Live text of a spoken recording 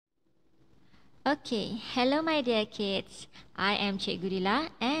Okay, hello my dear kids. I am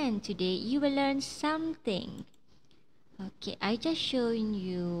Cikgootube and today you will learn something. Okay, I just showing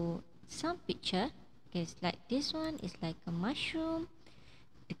you some picture. Okay, it's like this one is like a mushroom.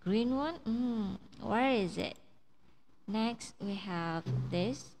 The green one, where is it? Next we have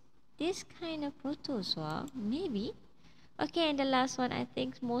this kind of protozoa, maybe. Okay, and the last one, I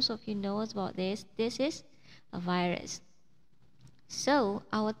think most of you know about this. This is a virus. So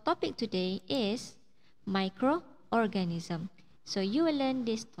our topic today is microorganism. So you will learn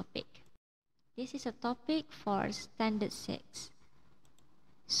this topic. This is a topic for standard 6.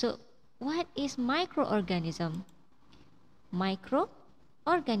 So what is microorganism?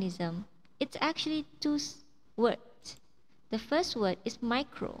 Microorganism, it's actually two words. The first word is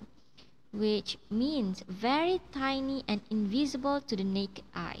micro, which means very tiny and invisible to the naked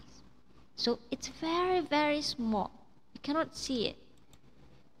eyes. So it's very small. You cannot see it.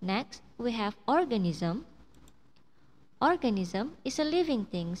 Next, we have organism. Organism is a living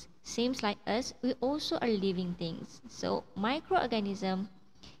thing. Seems like us, we also are living things. So microorganism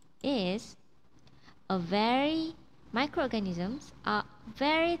is microorganisms are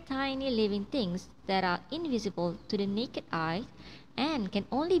very tiny living things that are invisible to the naked eye and can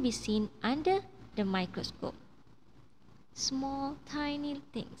only be seen under the microscope. Small, tiny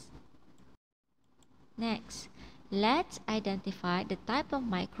things. Next, let's identify the type of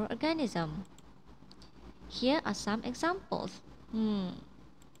microorganism. Here are some examples.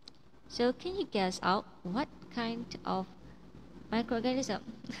 So can you guess out what kind of microorganism?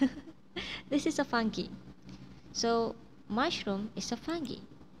 This is a fungi. So mushroom is a fungi.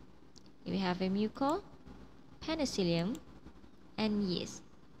 We have a muco, penicillium, and yeast.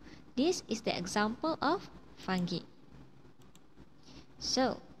 This is the example of fungi.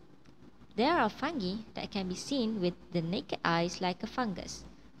 So there are fungi that can be seen with the naked eyes like a fungus.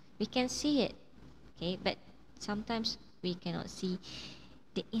 We can see it, okay, but sometimes we cannot see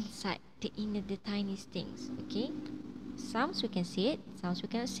the inside, the inner, the tiniest things, okay. Some we can see it, some we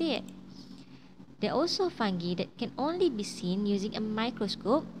cannot see it. There are also fungi that can only be seen using a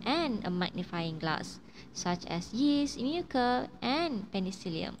microscope and a magnifying glass, such as yeast, mucor, and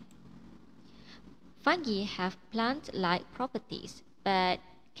penicillium. Fungi have plant-like properties, but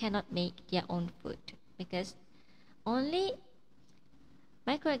cannot make their own food because only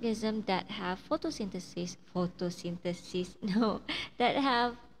microorganisms that have that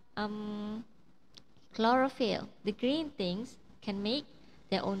have chlorophyll, the green things, can make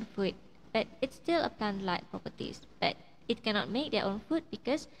their own food, but it's still a plant-like properties, but it cannot make their own food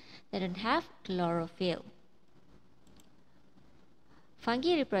because they don't have chlorophyll.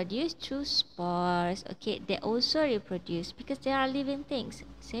 Fungi reproduce through spores. Okay, they also reproduce because they are living things.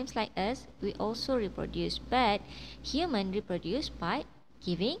 Seems like us, we also reproduce, but human reproduce by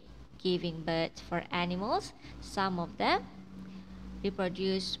giving birth. For animals, some of them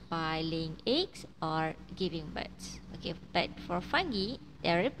reproduce by laying eggs or giving birth. Okay, but for fungi,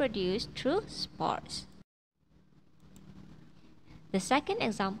 they reproduce through spores. The second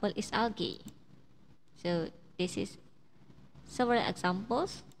example is algae. So this is several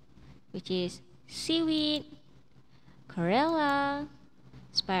examples, which is seaweed, chlorella,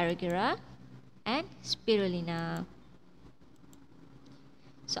 spirogyra, and spirulina.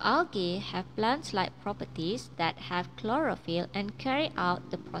 So algae have plant-like properties that have chlorophyll and carry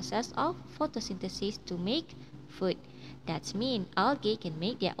out the process of photosynthesis to make food. That means algae can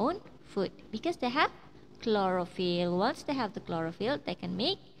make their own food because they have chlorophyll. Once they have the chlorophyll, they can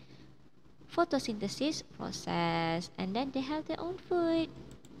make photosynthesis process and then they have their own food.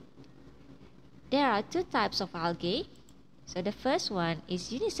 There are two types of algae. So the first one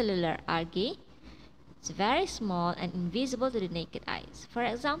is unicellular algae. It's very small and invisible to the naked eyes. For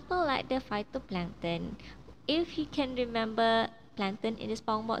example, like the phytoplankton. If you can remember plankton in the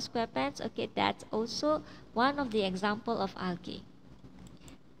SpongeBob SquarePants, okay, that's also one of the example of algae.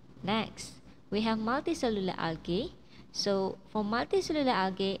 Next, we have multicellular algae. So for multicellular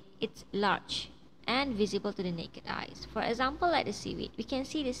algae, it's large and visible to the naked eyes. For example, like the seaweed. We can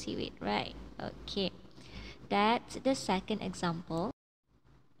see the seaweed, right? Okay, that's the second example.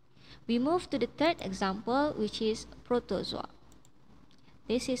 We move to the third example, which is protozoa.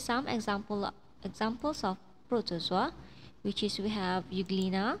 This is some examples of protozoa, which is we have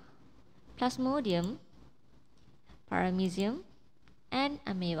Euglena, Plasmodium, Paramecium, and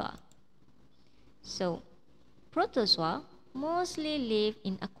Amoeba. So, protozoa mostly live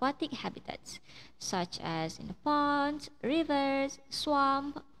in aquatic habitats, such as in ponds, rivers,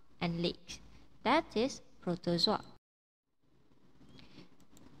 swamp, and lakes. That is protozoa.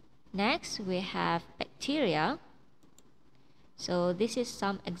 Next, we have bacteria. So this is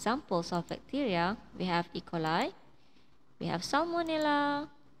some examples of bacteria. We have E. coli, we have Salmonella,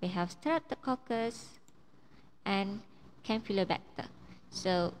 we have Streptococcus, and Campylobacter.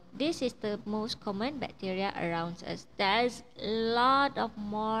 So this is the most common bacteria around us. There's a lot of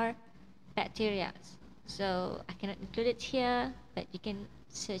more bacteria. So I cannot include it here, but you can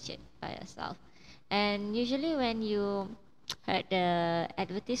search it by yourself. And usually when you heard the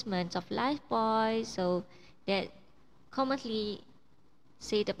advertisements of Lifebuoy, so that commonly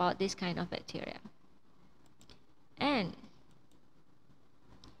said about this kind of bacteria. And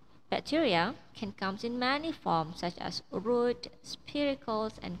bacteria can come in many forms such as root,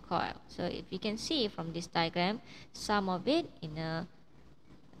 spiracles, and coil. So if you can see from this diagram, some of it in a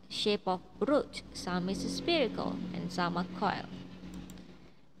shape of root, some is a spiracle, and some are coil.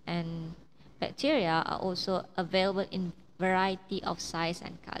 And bacteria are also available in variety of size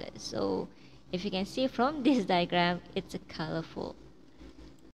and colors. So if you can see from this diagram, it's a colorful.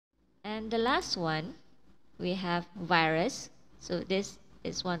 And the last one, we have virus. So this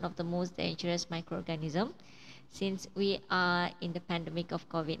is one of the most dangerous microorganism since we are in the pandemic of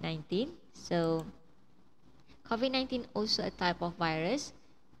COVID-19. So COVID-19 also a type of virus.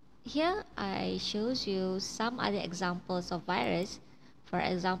 Here I shows you some other examples of virus. For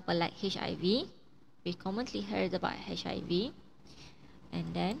example, like HIV. We commonly heard about HIV.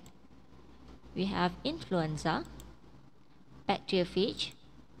 And then we have influenza, bacteriophage,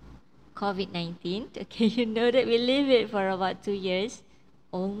 COVID-19. Okay, you know that we live it for about 2 years,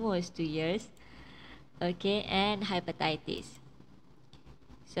 almost 2 years. Okay, and hepatitis.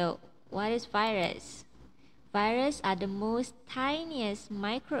 So what is virus? Viruses are the most tiniest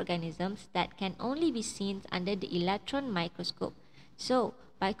microorganisms that can only be seen under the electron microscope. So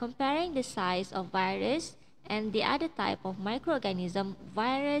by comparing the size of virus and the other type of microorganism,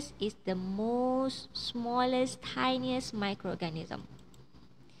 virus is the most smallest, tiniest microorganism.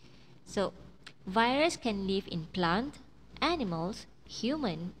 So virus can live in plant, animals,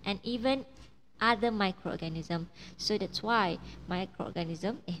 human, and even other microorganism. So that's why virus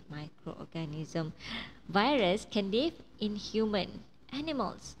can live in human,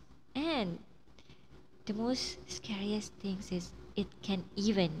 animals, and the most scariest things is it can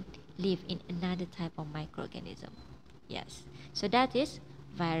even live in another type of microorganism. Yes, so that is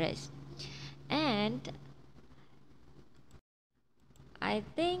virus. And I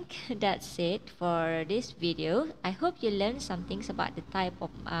think that's it for this video. I hope you learned some things about the type of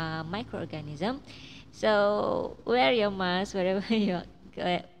microorganism. So wear your mask wherever you're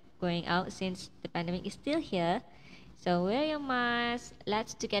going out since the pandemic is still here. So wear your mask.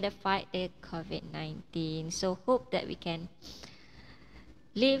 Let's together fight the COVID-19. So hope that we can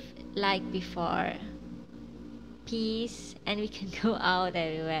live like before. Peace, and we can go out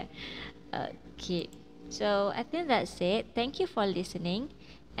everywhere. Okay. So I think that's it. Thank you for listening,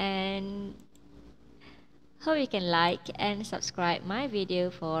 and hope you can like and subscribe my video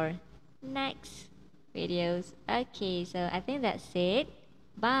for next videos. Okay, so I think that's it.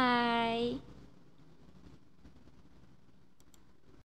 Bye.